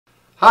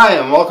Hi,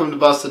 and welcome to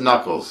Busted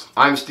Knuckles.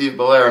 I'm Steve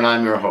Belaire, and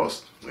I'm your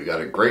host. We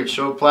got a great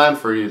show planned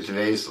for you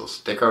today, so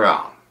stick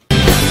around.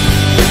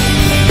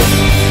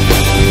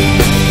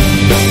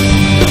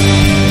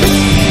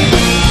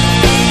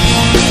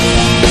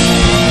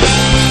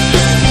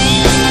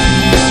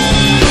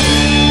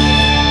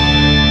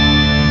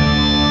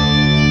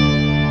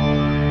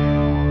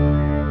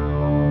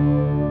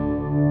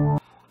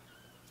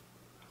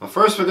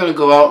 First we're going to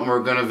go out and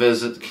we're going to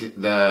visit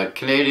the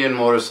Canadian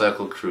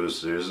Motorcycle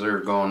Cruisers. They're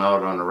going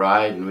out on a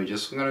ride and we're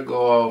just going to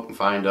go out and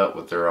find out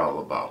what they're all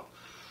about.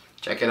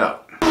 Check it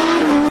out.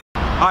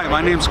 Hi,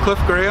 my name's Cliff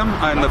Graham.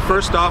 I'm the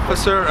first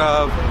officer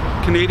of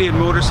Canadian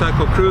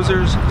Motorcycle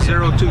Cruisers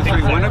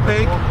 023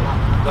 Winnipeg.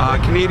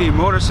 Canadian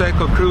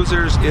Motorcycle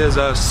Cruisers is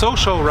a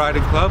social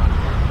riding club.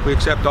 We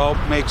accept all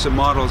makes and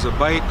models of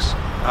bikes.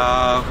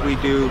 We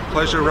do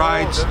pleasure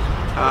rides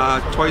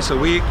twice a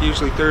week,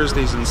 usually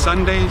Thursdays and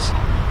Sundays.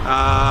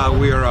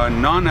 We are a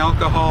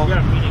non-alcohol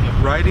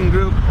riding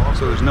group,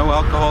 so there's no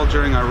alcohol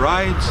during our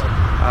rides.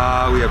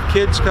 We have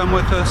kids come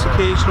with us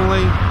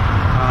occasionally,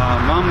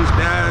 moms,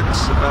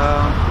 dads.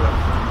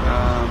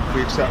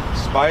 We accept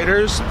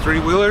spiders,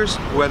 three-wheelers,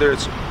 whether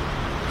it's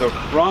the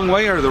wrong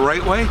way or the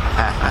right way.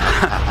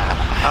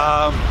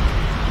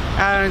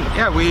 And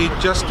yeah, we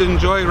just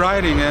enjoy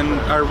riding, and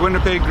our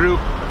Winnipeg group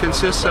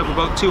consists of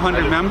about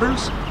 200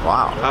 members.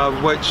 Wow.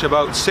 Of which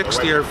about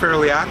 60 are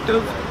fairly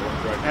active.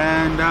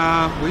 And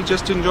we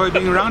just enjoy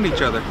being around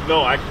each other.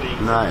 No, actually.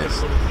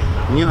 Nice.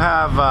 And you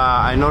have,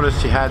 I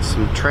noticed you had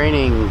some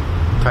training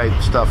type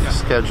stuff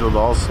scheduled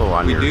also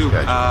on your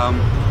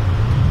schedule.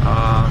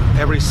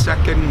 Every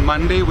second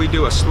Monday we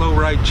do a slow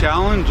ride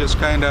challenge, just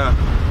kind of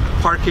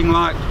parking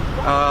lot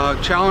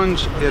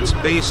challenge. It's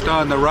based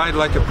on the Ride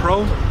Like a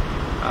Pro.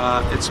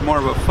 It's more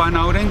of a fun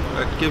outing.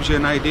 It gives you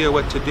an idea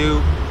what to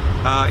do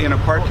in a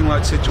parking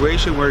lot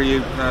situation where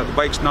the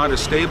bike's not as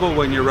stable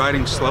when you're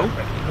riding slow.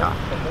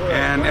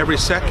 And every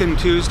second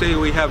Tuesday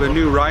we have a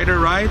new rider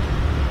ride,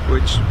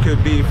 which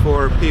could be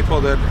for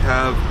people that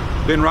have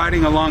been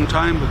riding a long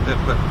time but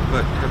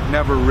have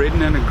never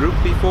ridden in a group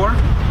before,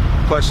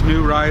 plus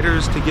new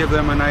riders to give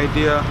them an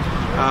idea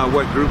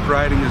what group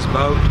riding is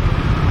about.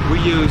 We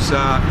use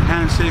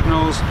hand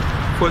signals,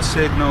 foot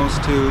signals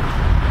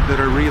that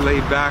are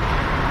relayed back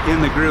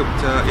in the group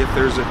if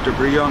there's a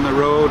debris on the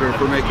road, or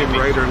if we're making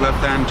right or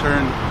left hand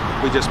turn,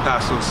 we just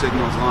pass those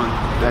signals on.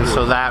 And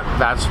so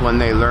that's when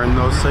they learn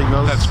those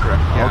signals? That's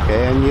correct, yeah.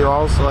 Okay, and you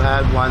also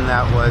had one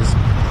that was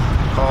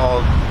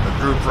called a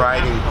group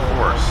riding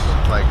course,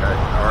 like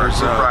or a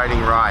group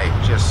riding ride,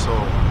 just so...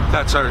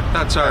 That's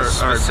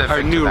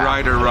our new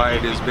rider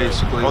ride is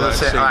basically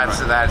that's it.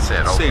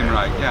 Okay. Same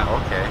ride, yeah.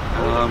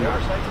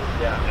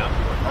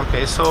 Okay.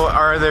 Okay, so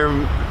are there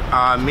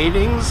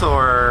meetings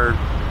or...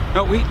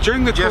 No,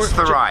 during the just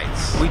the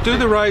rides. We do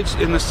the rides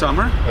in the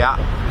summer. Yeah.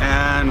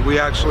 And we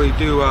actually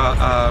do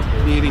a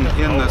meeting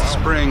in the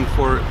spring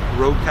for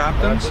road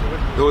captains.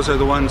 Those are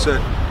the ones that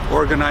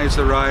organize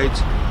the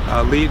rides,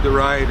 lead the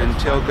ride, and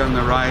tail gun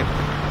the ride.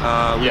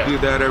 We do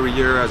that every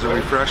year as a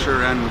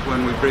refresher, and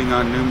when we bring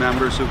on new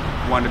members who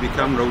want to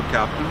become road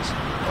captains.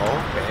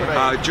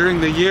 Okay.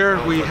 During the year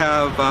we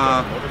have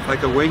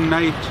like a wing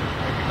night,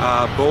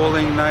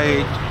 bowling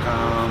night,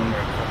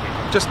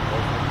 just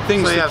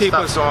things so to keep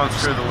us going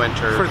through the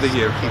winter for the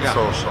year. Keep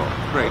social.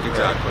 Right,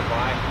 exactly.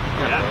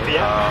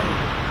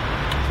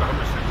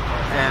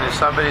 And if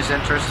somebody's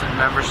interested in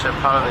membership,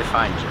 how do they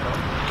find you?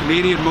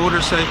 Canadian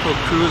Motorcycle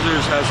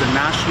Cruisers has a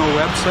national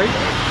website.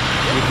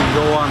 You can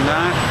go on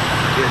that.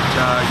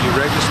 You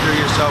register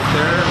yourself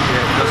there.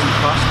 It doesn't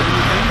cost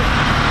anything.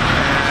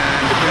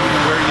 And depending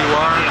on where you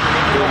are,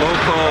 the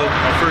local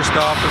first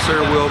officer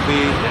will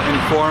be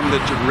informed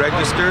that you've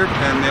registered,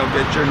 and they'll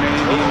get your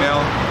name, email,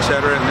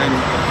 etc., and then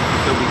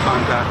you'll be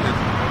contacted.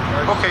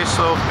 Okay,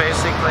 so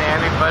basically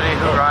anybody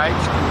who rides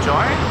can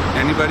join?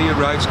 Anybody who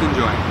rides can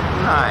join.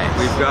 Nice.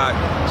 We've got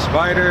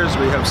spiders,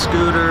 we have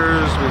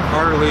scooters, we have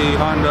Harley,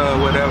 Honda,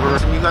 whatever.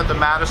 And you got the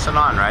Madison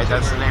on, right?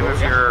 That's the name of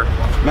your...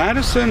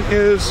 Madison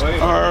is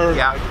our...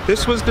 Yeah.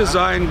 This was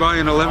designed by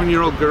an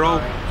 11-year-old girl,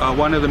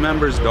 one of the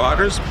members'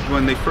 daughters,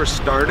 when they first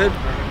started.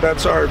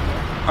 That's our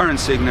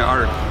insignia,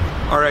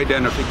 our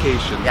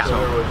identification. Yeah. So,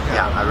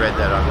 yeah, I read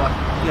that on the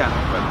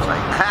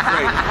website.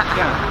 Right,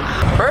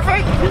 yeah.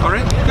 Perfect. All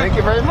right. Thank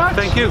you very much.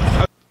 Thank you.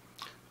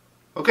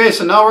 Okay,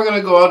 so now we're going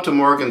to go out to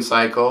Morgan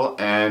Cycle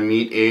and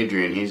meet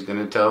Adrian. He's going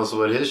to tell us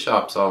what his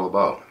shop's all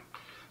about.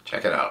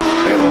 Check it out.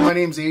 Hey, well, my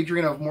name's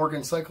Adrian of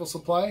Morgan Cycle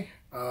Supply.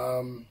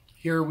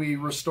 Here we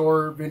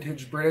restore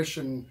vintage British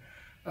and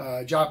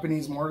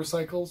Japanese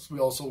motorcycles. We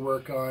also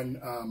work on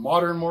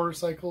modern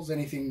motorcycles,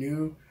 anything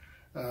new,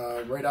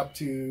 right up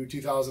to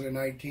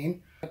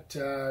 2019. But,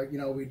 you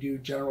know, we do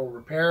general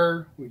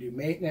repair, we do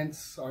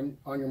maintenance on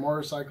your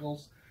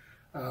motorcycles,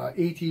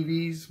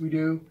 ATVs we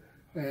do,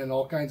 and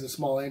all kinds of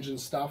small engine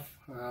stuff.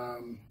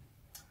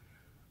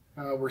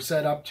 We're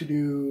set up to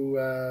do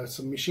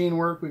some machine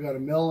work. We got a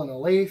mill and a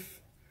lathe.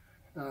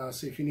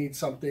 So if you need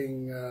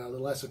something a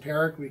little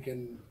esoteric, we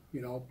can,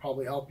 you know,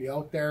 probably help you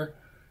out there.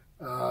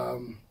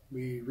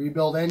 We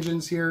rebuild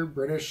engines here,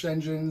 British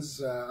engines,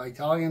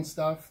 Italian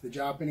stuff, the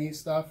Japanese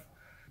stuff.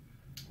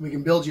 We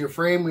can build you a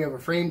frame. We have a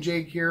frame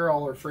jig here.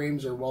 All our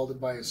frames are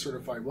welded by a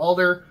certified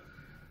welder.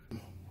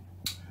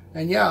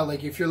 And yeah,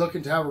 like if you're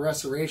looking to have a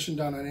restoration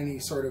done on any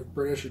sort of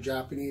British or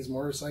Japanese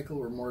motorcycle,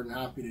 we're more than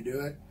happy to do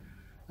it.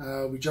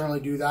 We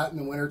generally do that in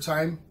the winter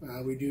time.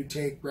 We do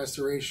take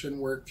restoration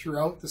work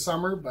throughout the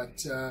summer,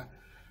 but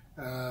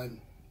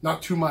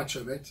not too much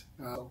of it.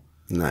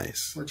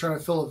 Nice. We're trying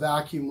to fill a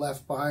vacuum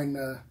left behind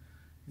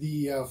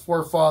the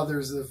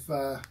forefathers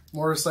of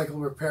motorcycle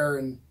repair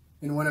in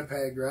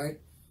Winnipeg, right?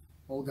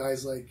 Old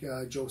guys like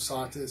Joe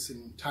Satis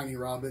and Tiny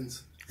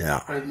Robbins.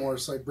 Yeah.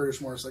 Old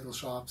British motorcycle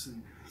shops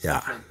and yeah.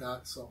 stuff like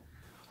that. So.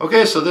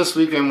 Okay, so this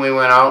weekend we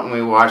went out and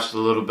we watched a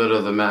little bit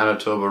of the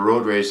Manitoba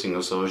Roadracing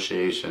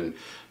Association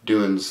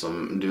doing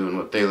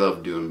what they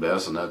love doing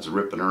best, and that's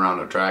ripping around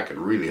a track at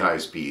really high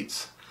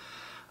speeds.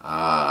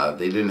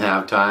 They didn't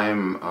have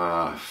time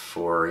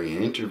for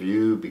an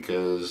interview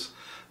because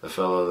the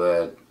fellow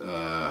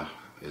that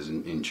is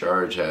in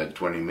charge had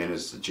 20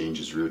 minutes to change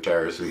his rear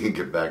tires so he could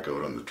get back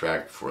out on the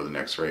track before the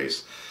next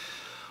race.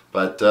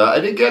 But I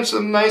did get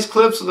some nice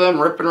clips of them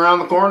ripping around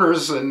the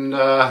corners and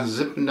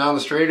zipping down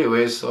the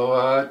straightaways,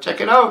 so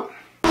check it out.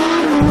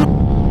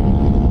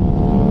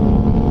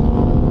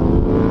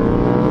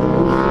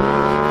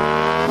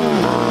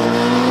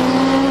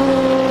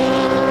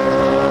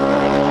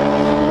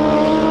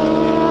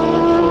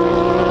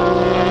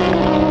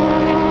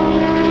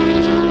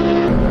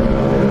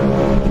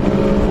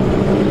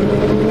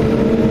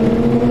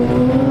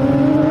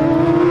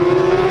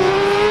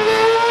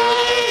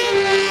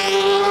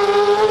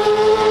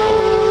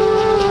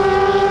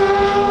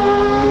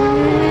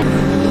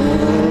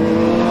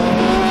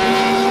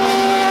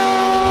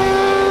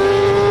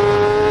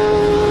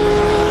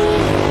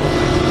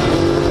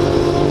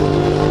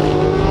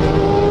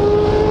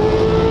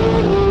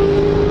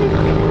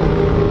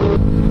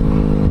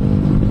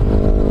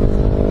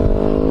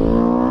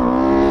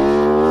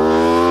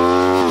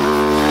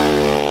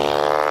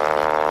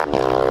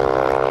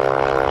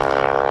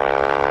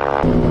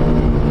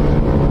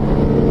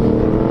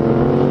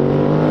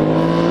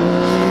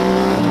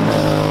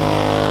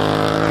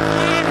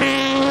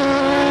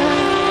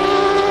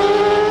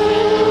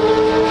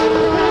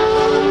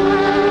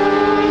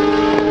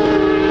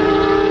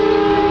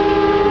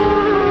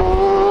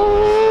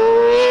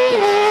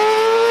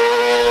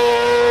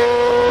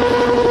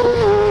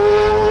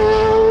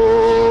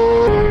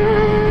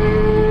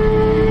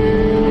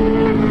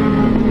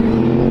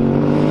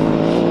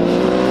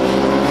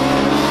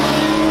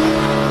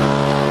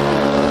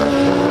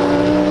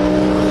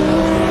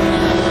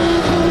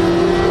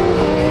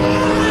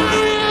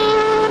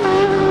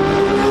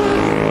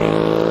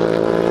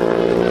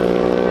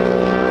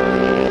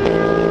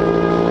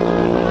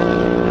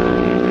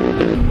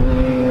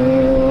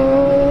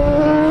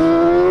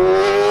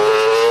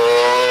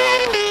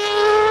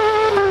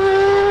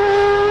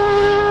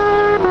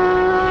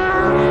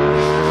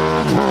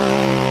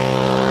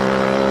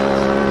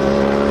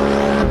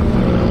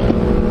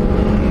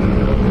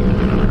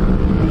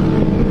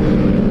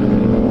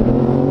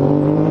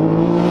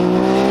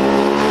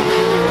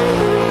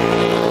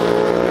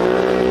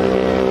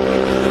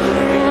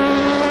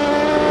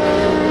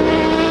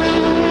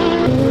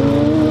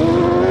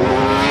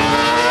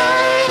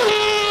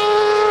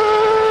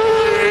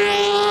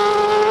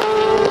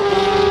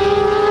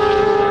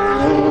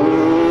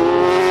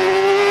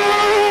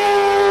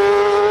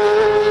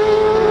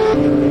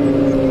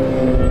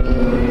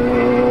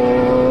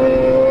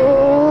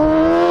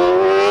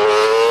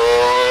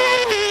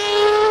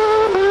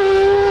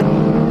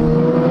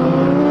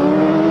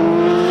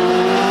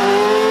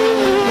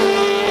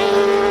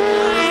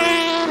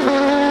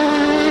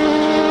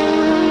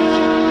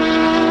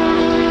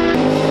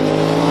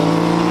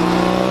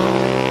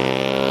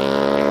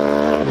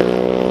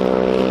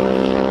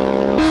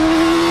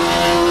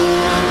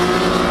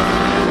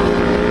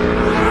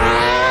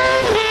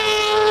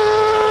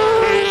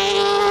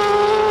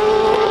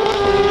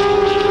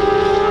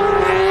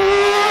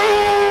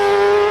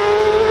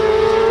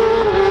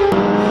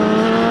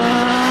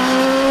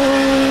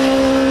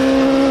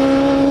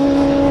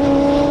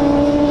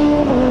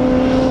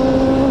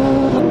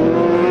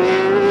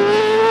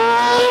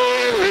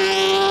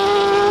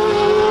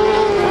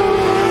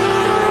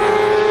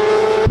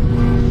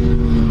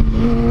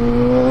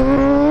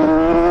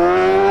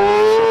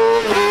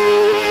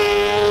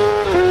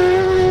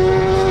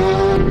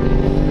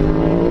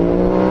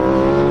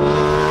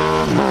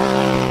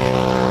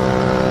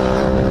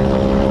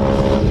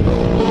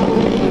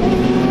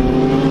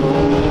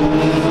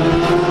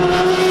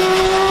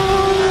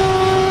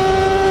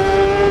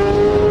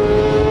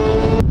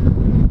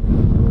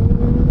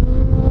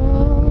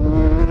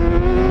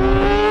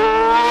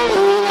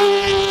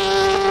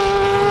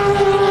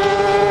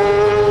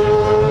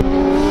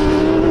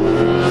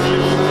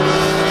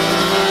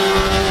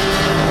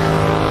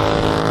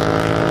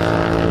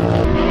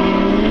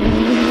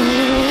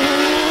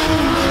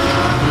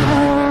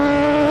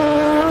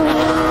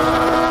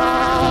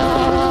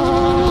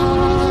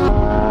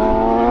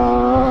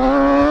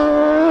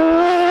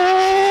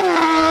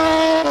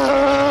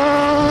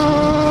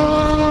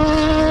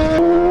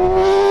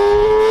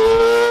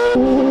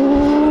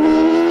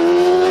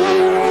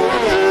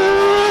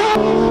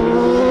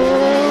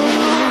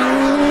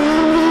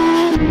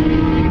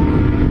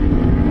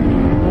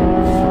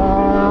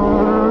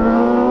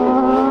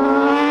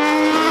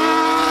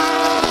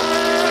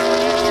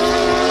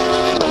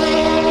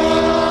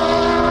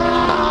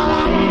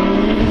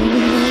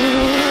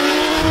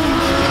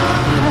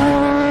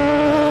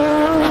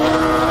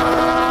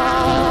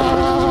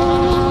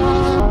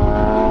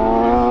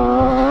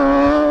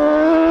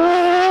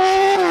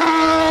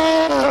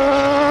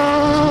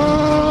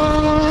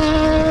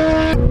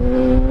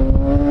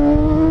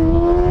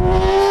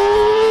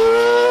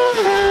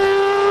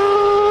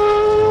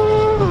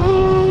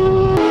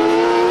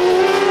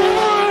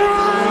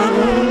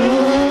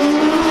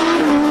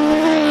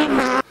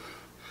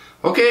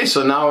 Okay,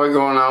 so now we're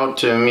going out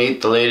to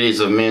meet the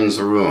ladies of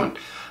Min's Ruin.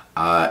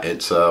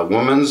 It's a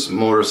women's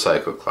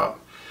motorcycle club.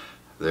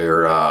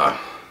 They're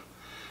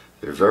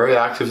very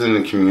active in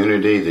the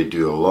community. They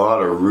do a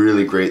lot of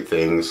really great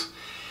things.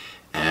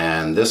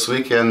 And this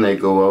weekend they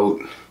go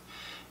out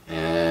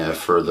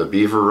for the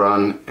Beaver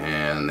Run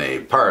and they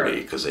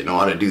party because they know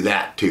how to do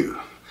that too.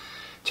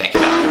 Check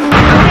it out.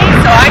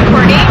 Okay, so I'm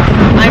Courtney.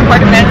 I'm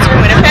part of Men's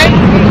Room Winnipeg.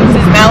 This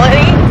is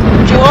Melanie,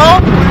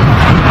 Jewel,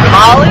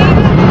 Molly,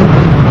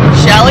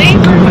 Shelly,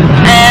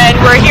 and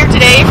we're here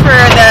today for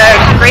the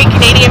Great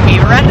Canadian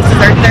Beaver Run. This is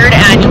our 3rd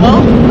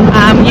annual.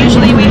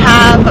 Usually we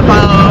have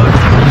about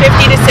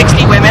 50 to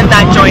 60 women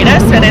that join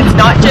us, and it's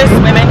not just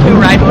women who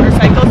ride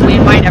motorcycles. We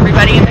invite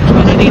everybody in the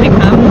community to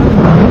come.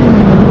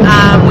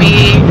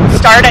 We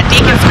start at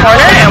Deacon's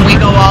Corner and we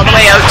go all the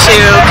way out to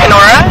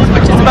Kenora,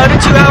 which is about a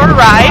 2-hour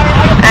ride,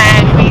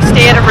 and we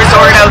stay at a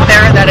resort out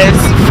there that is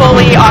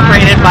fully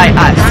operated by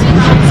us.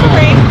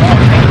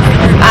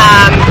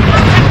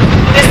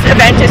 This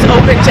event is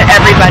open to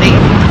everybody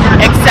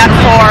except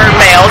for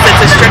males.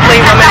 It's a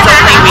strictly women's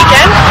only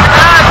weekend.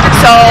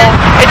 So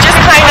it just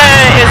kind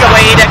of is a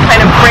way to kind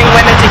of bring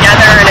women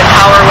together and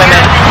empower women.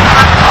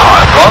 Oh,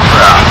 I love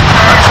that.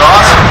 That's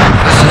awesome.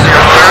 This is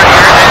your 3rd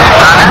year that you've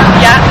done it?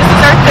 Yeah, this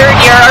is our 3rd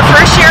year. Our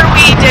first year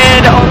we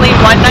did only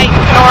one night in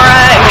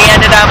Kenora and we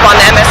ended up on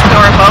the MS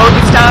Kenora boat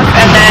and stuff,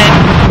 and then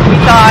we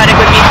thought it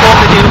would be cool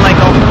to do like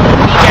a whole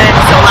weekend.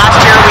 So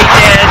last year we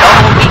did a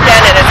whole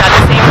weekend and it's at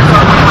the same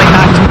resort we're going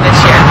back to this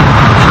year.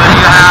 So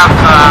you have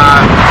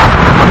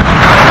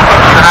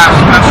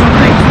special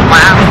things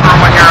planned for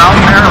when you're out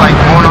there, like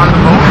going on the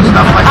boat and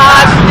stuff like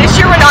that? This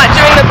year we're not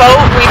doing the boat.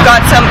 We've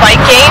got some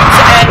bike games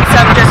and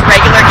some just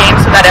regular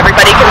games so that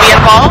everybody can be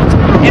involved.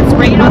 It's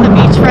right on the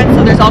beachfront,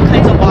 so there's all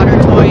kinds of water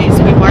toys.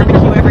 We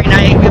barbecue every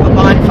night. We have a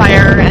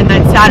bonfire, and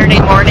then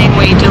Saturday morning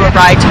we do a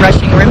ride to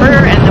Rushing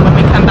River, and then when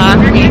we come back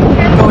we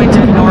go into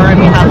Kenora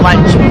and we have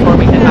lunch before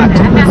we head back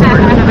to the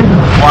resort.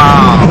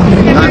 Wow,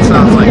 that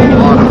sounds like a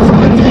lot of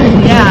fun.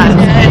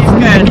 Yeah, it's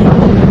good.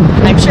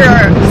 I'm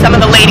sure some of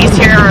the ladies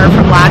here are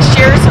from last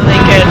year, so they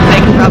could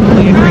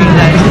probably agree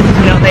that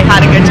they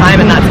had a good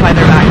time, and that's why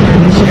they're back here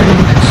this year.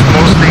 It's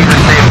mostly the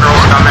same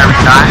girls come every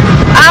time?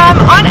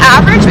 On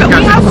average, but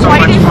we have we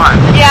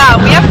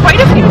have quite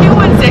a few new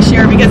ones this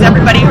year because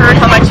everybody heard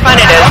how much fun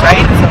it is,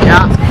 right?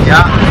 Yeah.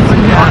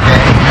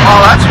 Okay. Oh,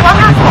 that's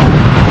wonderful.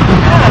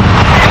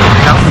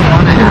 Anything else you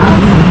want to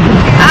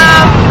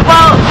add?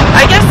 Well,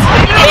 I guess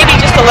maybe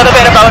just a little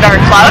bit about our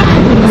club.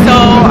 So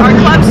our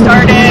club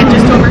started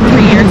just over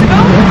 3 years ago,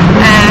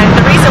 and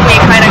the reason we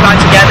kind of got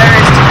together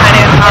is to kind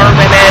of empower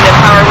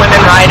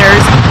women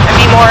riders, and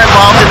be more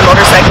involved in the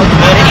motorcycle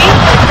community.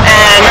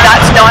 And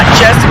that's not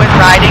just with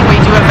riding. We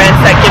do events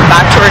that give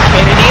back to our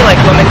community, like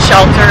women's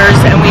shelters,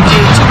 and we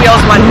do Two Wheels,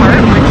 One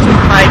Heart, which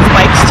provides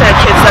bikes to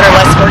kids that are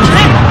less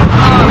fortunate.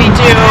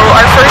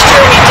 Our first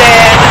year we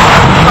did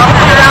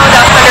probably around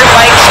 100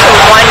 bikes to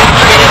one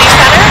community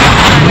center,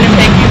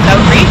 Winnipeg Youth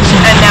Outreach,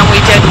 and then we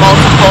did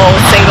multiple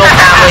single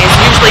families,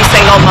 usually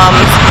single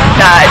moms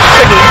that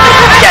couldn't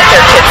get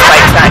their kids'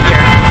 bikes that year.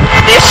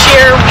 This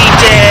year we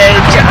did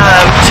 2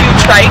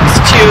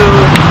 trikes to 2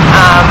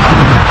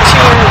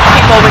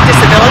 people with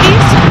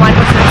disabilities. One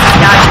was in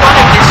Saskatchewan,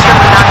 and this year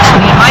was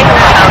actually in my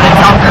hometown in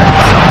Selkirk.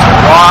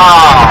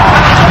 Wow!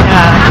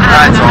 Yeah.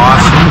 That's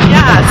awesome.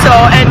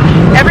 Yeah, and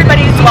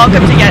everybody's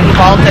welcome to get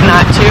involved in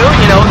that too.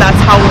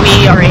 That's how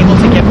we are able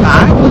to give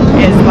back,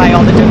 is by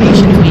all the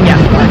donations we get.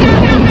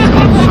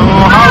 So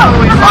how do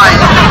we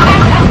find you?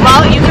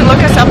 Well, you can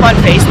look us up on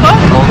Facebook,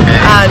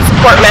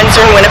 support Men's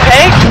Room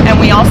Winnipeg, and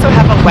we also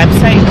have a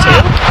website too,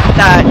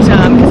 that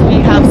because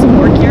we have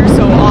support gear,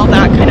 so all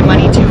that kind of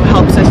money too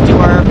helps us do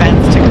our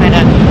events to kind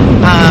of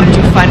do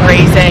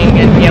fundraising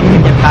and be able to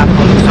give back.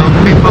 So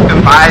people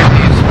can buy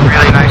these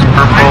really nice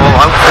purple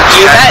outfits?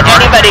 You bet,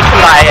 anybody can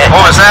buy it.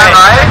 Oh, is that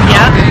right?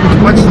 Yeah. Okay.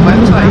 What's the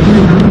website?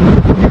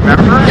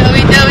 Remember?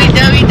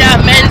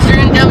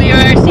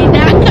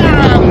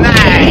 www.mensroomwrc.com.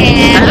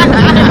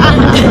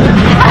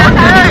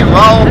 Okay,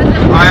 well,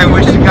 I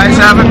wish you guys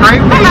have a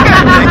great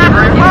weekend. Thank you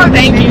very much.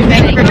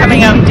 Thank you for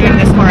coming out and doing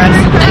this for us.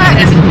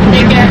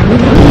 Take care.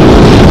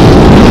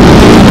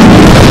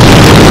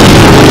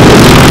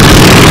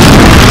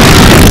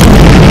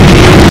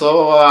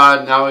 So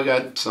now we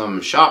got some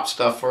shop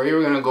stuff for you.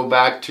 We're going to go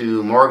back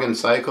to Morgan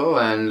Cycle,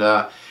 and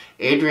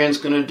Adrian's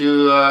going to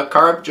do a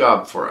carb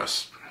job for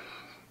us.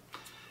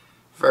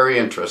 Very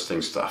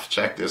interesting stuff.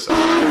 Check this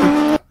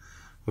out.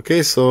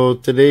 Okay, so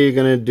today you're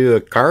going to do a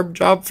carb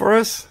job for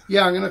us?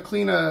 Yeah, I'm going to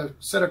clean a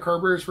set of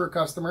carburetors for a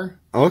customer.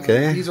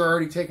 Okay. These are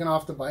already taken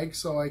off the bike,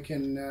 so I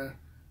can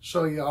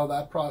show you how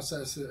that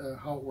process,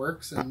 how it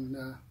works,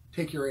 and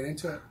take you right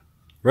into it.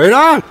 Right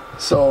on!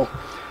 So,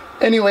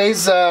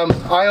 anyways,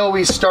 I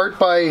always start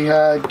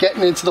by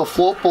getting into the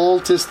float bowl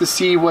just to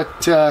see what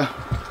kind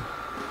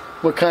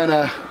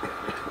of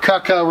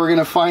caca we're going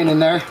to find in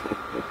there.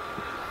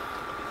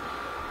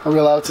 Are we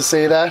allowed to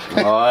say that?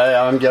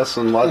 I'm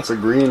guessing lots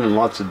of green and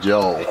lots of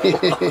gel.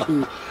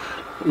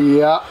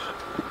 Yeah.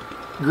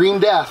 Green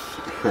death.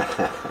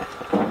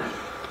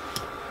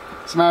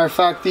 As a matter of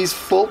fact, these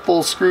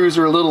footbowl screws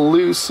are a little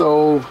loose,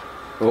 so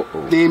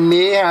they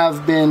may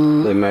have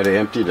been... They might have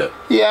emptied it.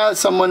 Yeah,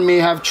 someone may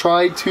have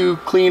tried to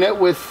clean it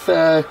with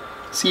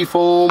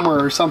seafoam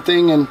or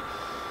something, and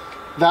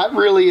that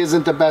really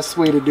isn't the best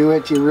way to do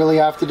it. You really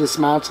have to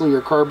dismantle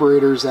your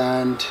carburetors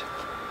and...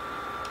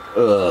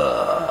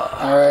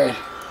 Alright,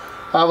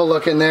 have a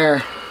look in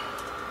there.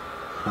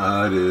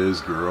 That is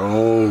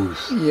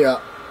gross. Yeah,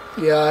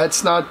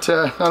 it's not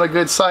a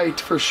good sight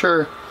for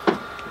sure.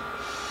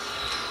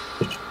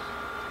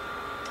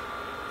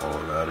 Oh,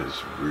 that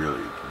is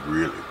really,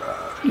 really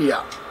bad.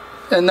 Yeah,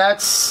 and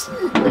that's...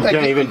 You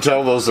can't even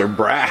tell those are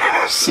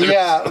brass.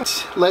 Yeah,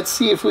 let's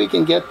see if we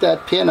can get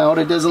that pin out.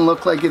 It doesn't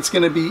look like it's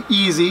going to be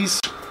easy.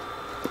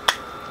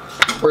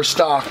 We're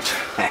stocked.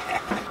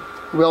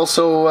 We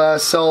also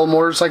sell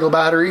motorcycle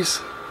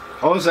batteries.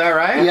 Oh, is that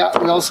right? Yeah,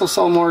 we also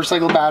sell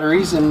motorcycle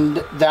batteries,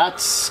 and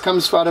that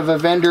comes out of a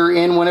vendor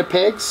in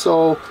Winnipeg.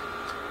 So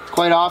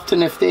quite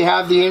often, if they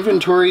have the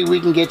inventory,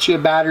 we can get you a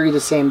battery the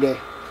same day.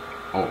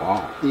 Oh,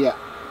 wow. Yeah.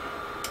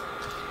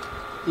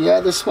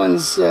 Yeah, this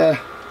one's gonna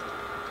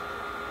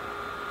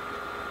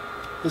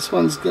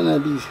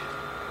be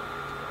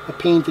a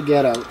pain to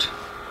get out.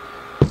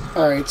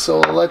 All right, so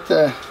let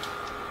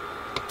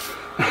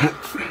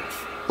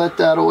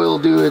that oil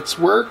do its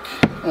work,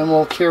 and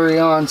we'll carry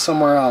on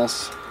somewhere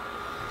else.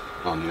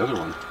 On the other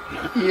one.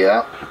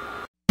 Yep.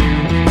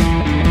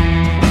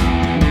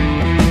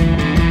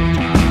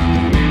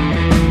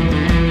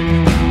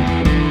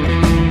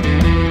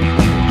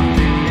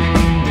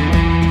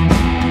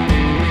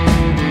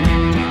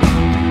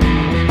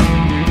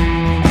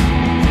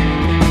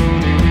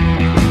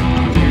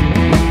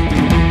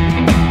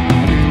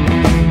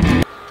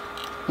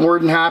 More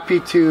than happy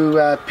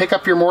to pick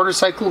up your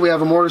motorcycle. We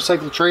have a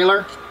motorcycle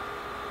trailer.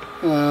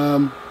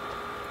 And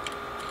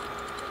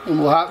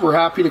we're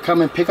happy to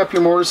come and pick up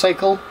your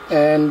motorcycle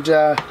and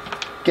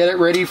get it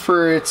ready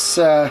for its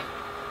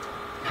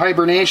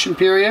hibernation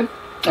period,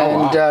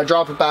 and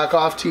drop it back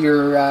off to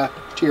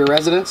your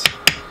residence.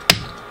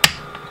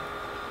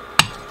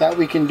 That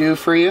we can do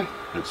for you.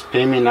 It's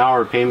pay me now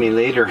or pay me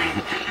later.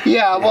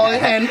 Yeah, well,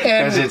 and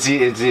because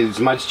it's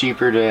much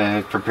cheaper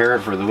to prepare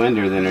it for the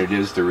winter than it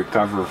is to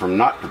recover from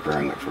not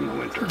preparing it from the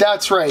winter.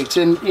 That's right,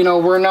 and you know,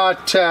 we're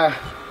not.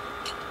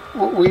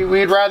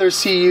 We'd rather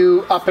see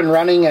you up and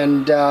running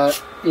and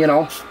you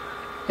know,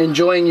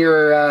 enjoying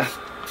your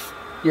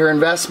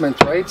investment,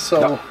 right?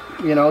 So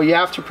you know, you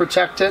have to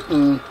protect it,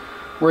 and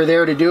we're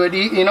there to do it.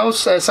 You know,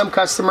 some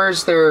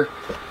customers, they're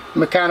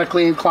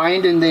mechanically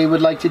inclined and they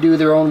would like to do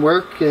their own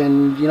work,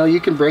 and you know, you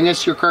can bring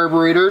us your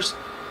carburetors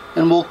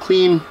and we'll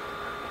clean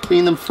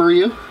them for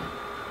you,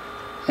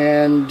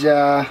 and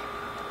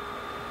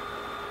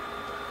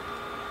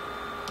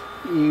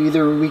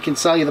either we can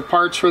sell you the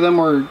parts for them,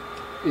 or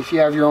if you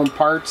have your own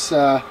parts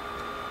and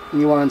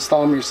you want to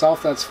install them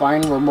yourself, that's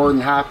fine. We're more than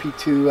happy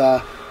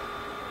to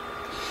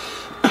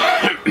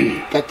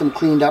get them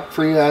cleaned up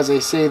for you. As I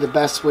say, the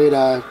best way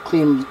to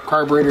clean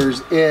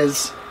carburetors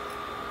is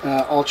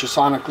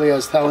ultrasonically. I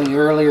was telling you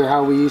earlier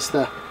how we used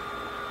to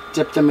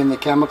dip them in the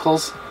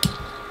chemicals,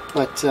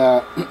 but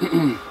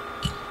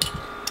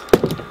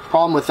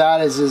problem with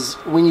that is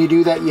when you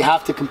do that, you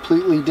have to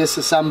completely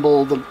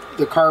disassemble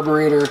the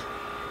carburetor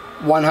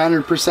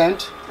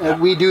 100%.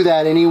 We do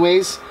that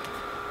anyways.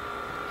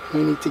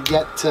 We need to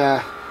get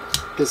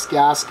this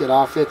gasket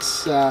off.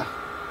 It's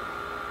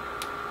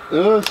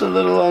it's a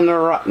little on the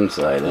rotten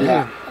side, eh?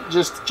 Yeah,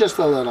 just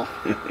a little.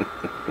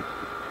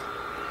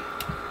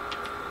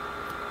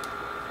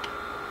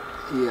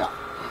 Yeah.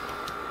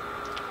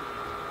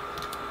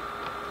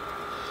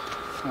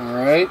 All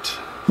right,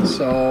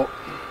 so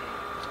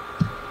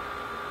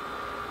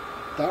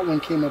that one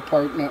came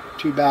apart not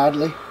too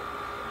badly.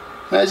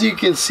 As you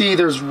can see,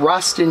 there's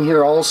rust in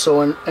here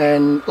also,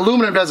 and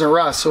aluminum doesn't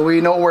rust, so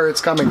we know where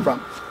it's coming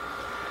from.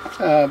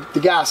 The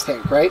gas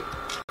tank, right?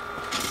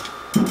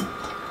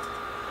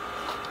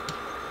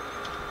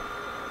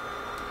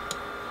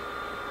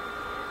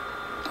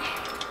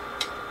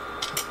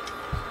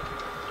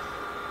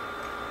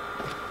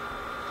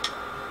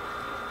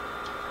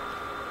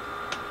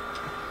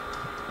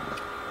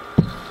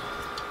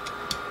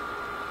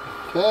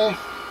 Okay.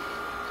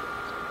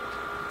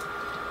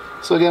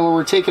 So again, when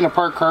we're taking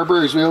apart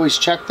carburetors, we always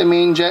check the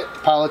main jet,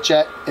 pilot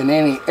jet, and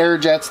any air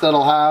jets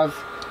that'll have,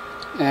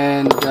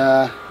 and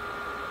the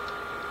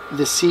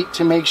seat,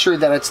 to make sure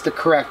that it's the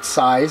correct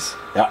size.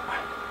 Yeah.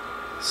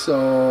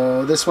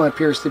 So this one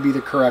appears to be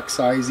the correct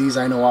size. These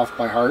I know off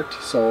by heart.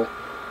 So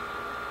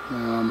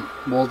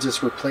we'll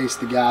just replace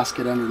the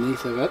gasket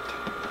underneath of it.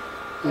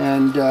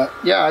 And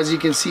yeah, as you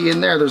can see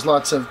in there, there's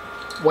lots of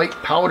white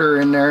powder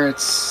in there.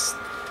 It's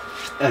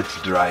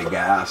dry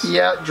gas.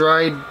 Yeah,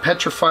 dried,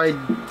 petrified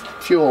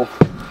fuel.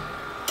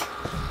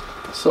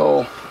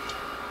 So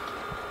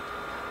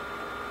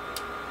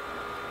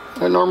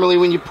normally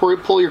when you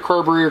pull your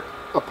carburetor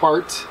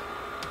apart,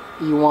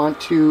 you want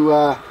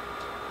to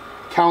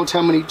count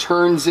how many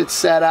turns it's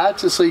set at,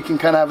 just so you can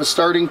kind of have a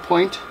starting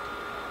point.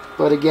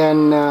 But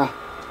again, that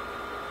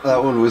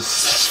one was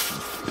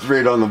was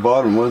right on the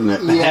bottom, wasn't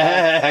it?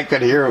 Yeah. I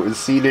could hear it was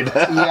seated.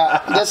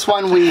 Yeah, this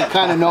one we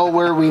kind of know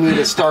where we need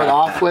to start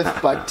off with,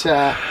 but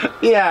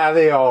yeah,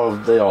 they all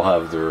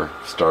have their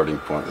starting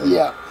point.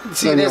 yeah.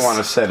 See, then this, you want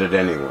to set it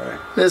anyway.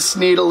 This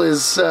needle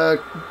is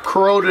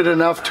corroded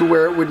enough to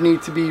where it would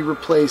need to be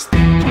replaced.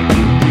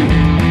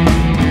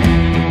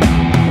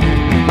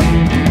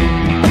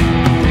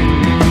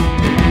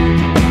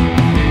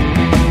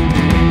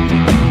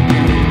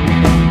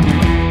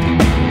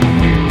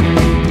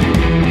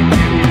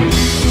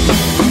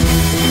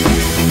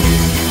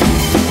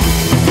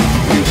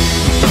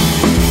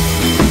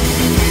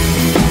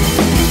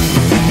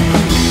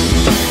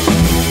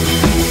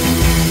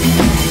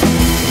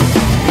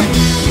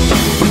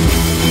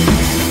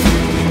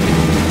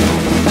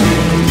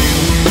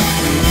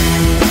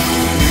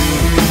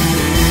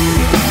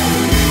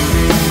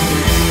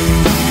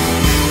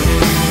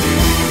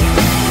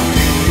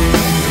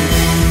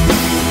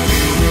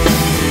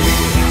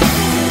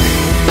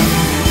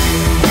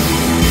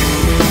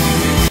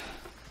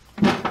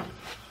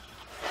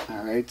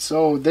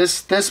 So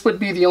this would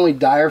be the only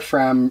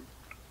diaphragm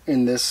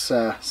in this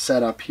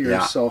setup here.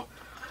 Yeah. So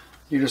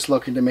you're just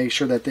looking to make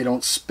sure that they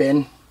don't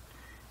spin.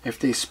 If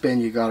they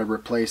spin, you got to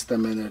replace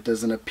them, and it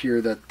doesn't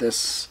appear that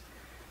this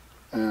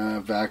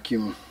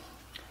vacuum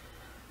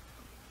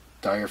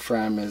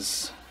diaphragm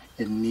is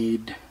in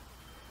need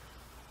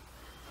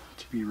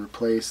to be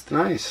replaced.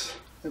 Nice.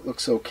 It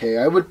looks okay.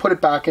 I would put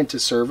it back into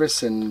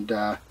service and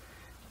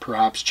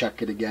perhaps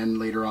check it again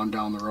later on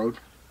down the road.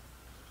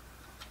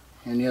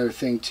 And the other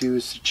thing too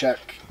is to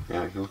check.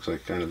 Yeah, it looks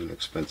like kind of an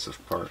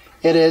expensive part.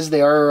 It is. They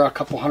are a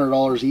couple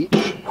 $100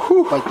 each,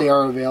 but they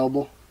are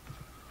available.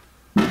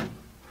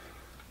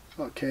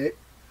 Okay.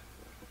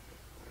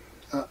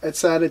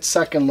 It's at its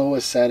second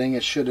lowest setting.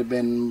 It should have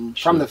been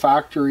from the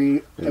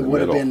factory. It would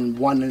have been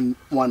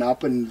one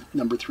up in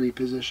number 3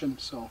 position.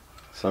 So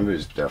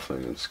somebody's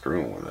definitely been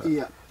screwing with it.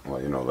 yeah.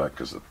 Well, you know that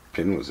because the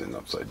pin was in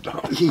upside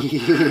down.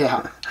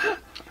 Yeah.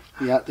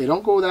 Yeah. They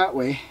don't go that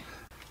way.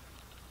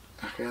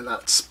 Okay,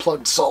 that's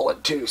plugged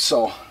solid too.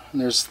 So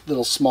there's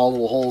small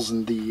little holes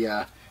in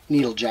the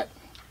needle jet.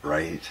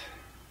 Right.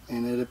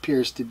 And it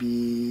appears to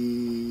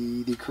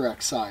be the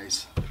correct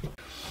size.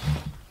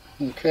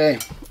 Okay,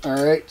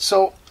 all right.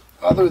 So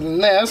other than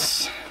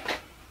this,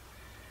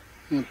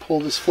 I'm gonna pull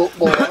this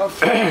football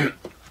off.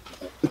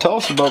 Tell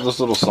us about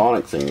this little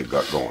sonic thing you've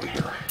got going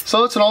here.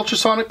 So it's an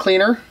ultrasonic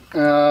cleaner.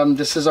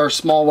 This is our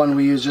small one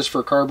we use just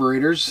for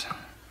carburetors,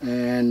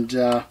 and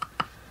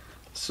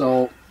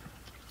so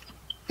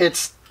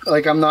it's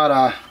like, I'm not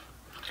a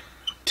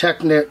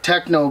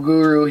techno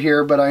guru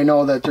here, but I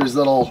know that there's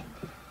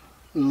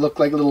look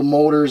like little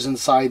motors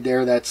inside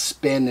there that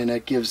spin, and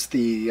it gives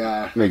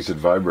the makes it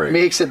vibrate.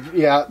 makes it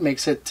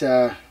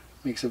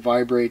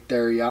vibrate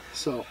there. Yeah.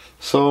 So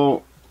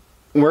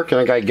where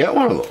can I get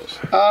one of those?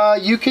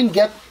 you can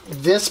get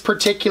this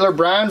particular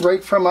brand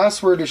right from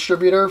us. We're a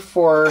distributor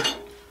for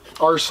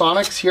our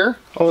Sonics here.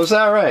 Oh, is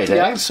that right?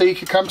 Yeah, so you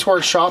can come to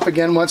our shop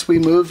again. Once we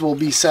move, we'll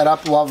be set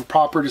up. We'll have a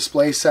proper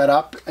display set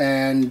up,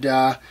 and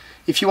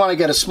if you want to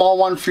get a small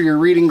one for your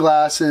reading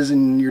glasses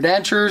and your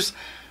dentures,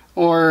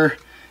 or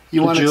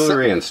you want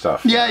jewelry and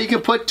stuff. Yeah, you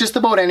can put just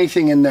about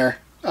anything in there,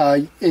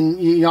 and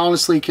you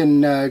honestly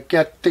can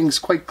get things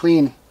quite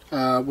clean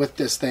with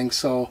this thing.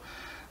 So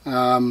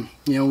you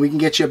know, we can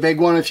get you a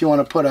big one if you want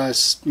to put a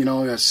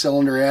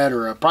cylinder head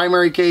or a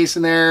primary case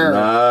in there.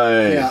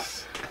 Nice. Yeah.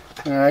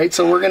 All right,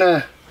 so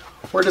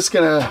we're just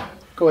gonna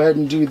go ahead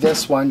and do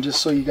this one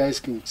just so you guys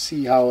can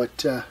see how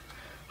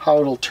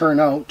it'll turn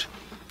out.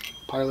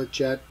 Pilot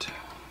jet,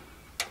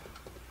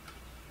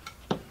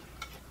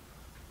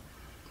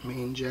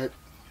 main jet,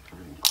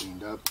 everything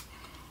cleaned up.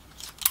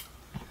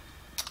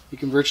 You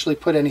can virtually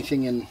put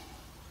anything in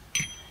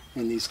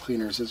these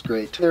cleaners. It's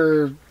great.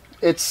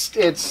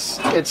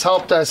 It's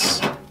helped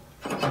us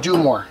do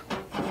more.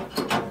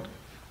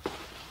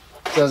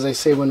 As I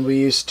say, when we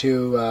used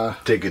to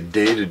take a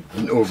day to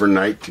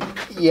overnight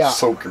to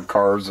soak your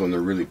cars when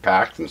they're really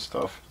packed and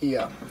stuff.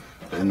 Yeah.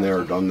 Been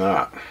there, done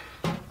that.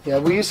 Yeah,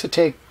 we used to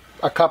take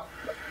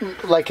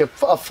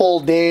a full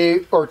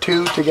day or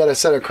two to get a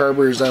set of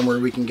carburetors done, where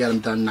we can get them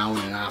done now in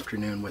an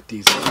afternoon with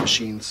these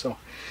machines. So,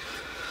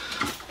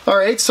 all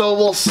right, so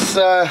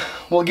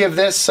we'll give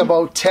this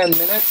about 10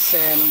 minutes,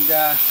 and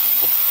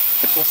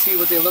we'll see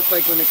what they look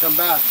like when they come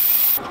back.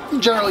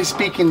 Generally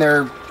speaking,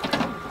 they're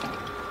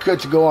good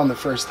to go on the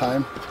first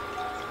time.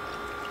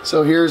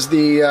 So here's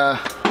the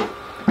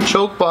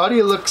choke body.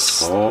 It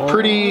looks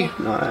pretty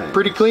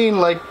clean,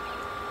 like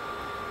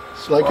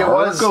it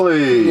was.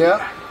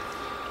 Yeah.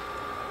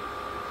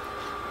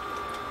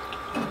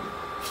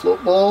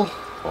 Float ball.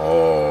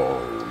 Oh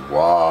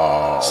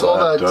wow! So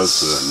that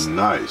does a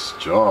nice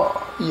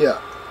job. Yeah.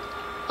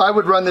 I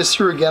would run this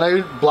through again. I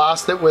would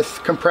blast it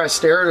with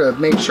compressed air to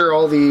make sure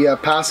all the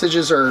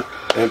passages are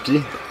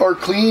empty or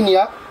clean.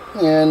 Yep.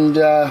 And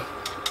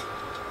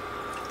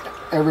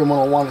everyone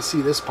will want to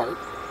see this part.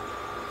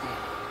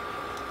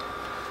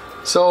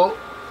 So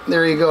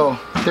there you go.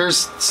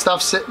 There's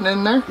stuff sitting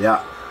in there.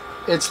 Yeah.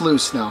 It's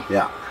loose now.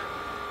 Yeah.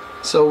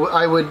 So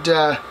I would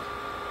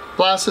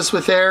blast this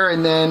with air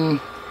and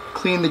then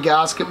clean the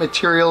gasket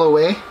material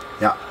away.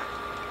 Yeah.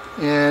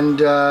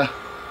 And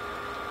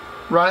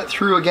run it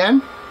through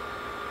again.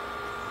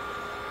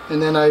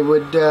 And then I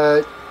would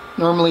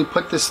normally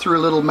put this through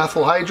a little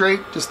methyl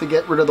hydrate just to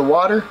get rid of the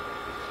water.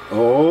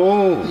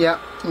 Oh. Yeah,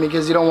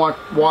 because you don't want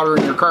water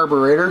in your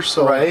carburetor.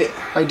 So right.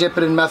 I dip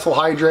it in methyl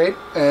hydrate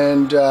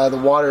and the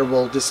water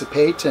will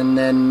dissipate, and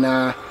then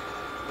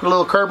put a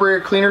little carburetor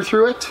cleaner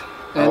through it,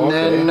 and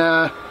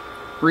then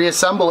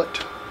reassemble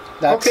it.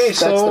 That's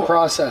the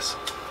process.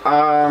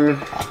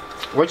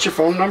 What's your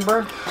phone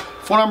number?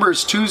 Phone number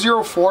is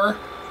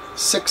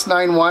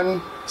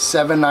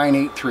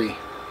 204-691-7983.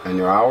 And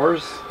your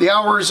hours? The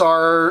hours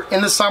are,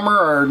 in the summer,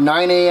 are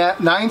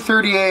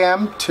 9:30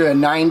 a.m. to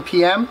 9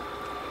 p.m.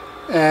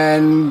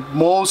 And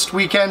most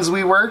weekends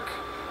we work.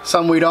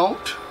 Some we don't.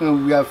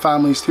 We have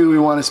families too we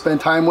want to spend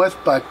time with.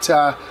 But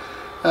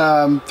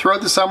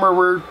throughout the summer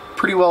we're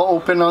pretty well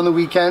open on the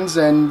weekends.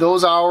 And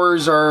those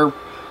hours are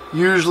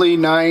usually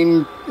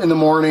 9 in the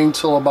morning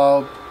till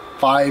about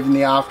 5 in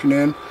the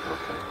afternoon.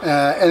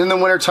 Okay. And in the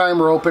wintertime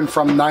we're open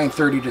from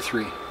 9:30 to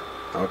 3.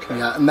 Okay.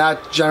 Yeah, and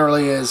that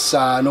generally is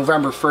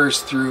November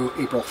 1st through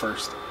April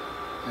 1st.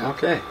 Yeah.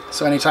 Okay.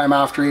 So anytime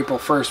after April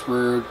 1st,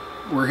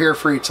 we're here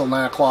free till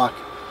 9 o'clock.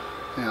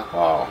 Yeah.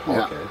 Wow.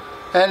 Yeah. Okay.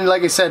 And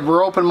like I said,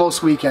 we're open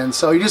most weekends,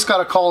 so you just got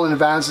to call in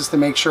advance just to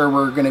make sure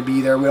we're going to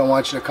be there. We don't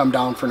want you to come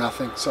down for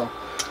nothing. So.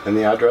 And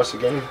the address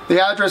again? The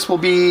address will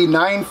be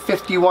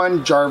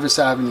 951 Jarvis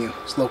Avenue.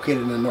 It's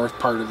located in the north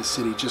part of the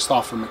city, just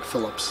off of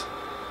McPhillips.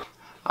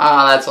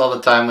 That's all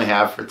the time we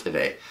have for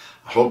today.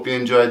 I hope you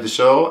enjoyed the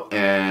show,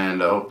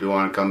 and I hope you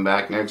want to come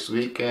back next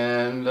week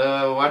and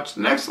watch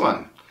the next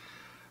one.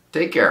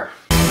 Take care.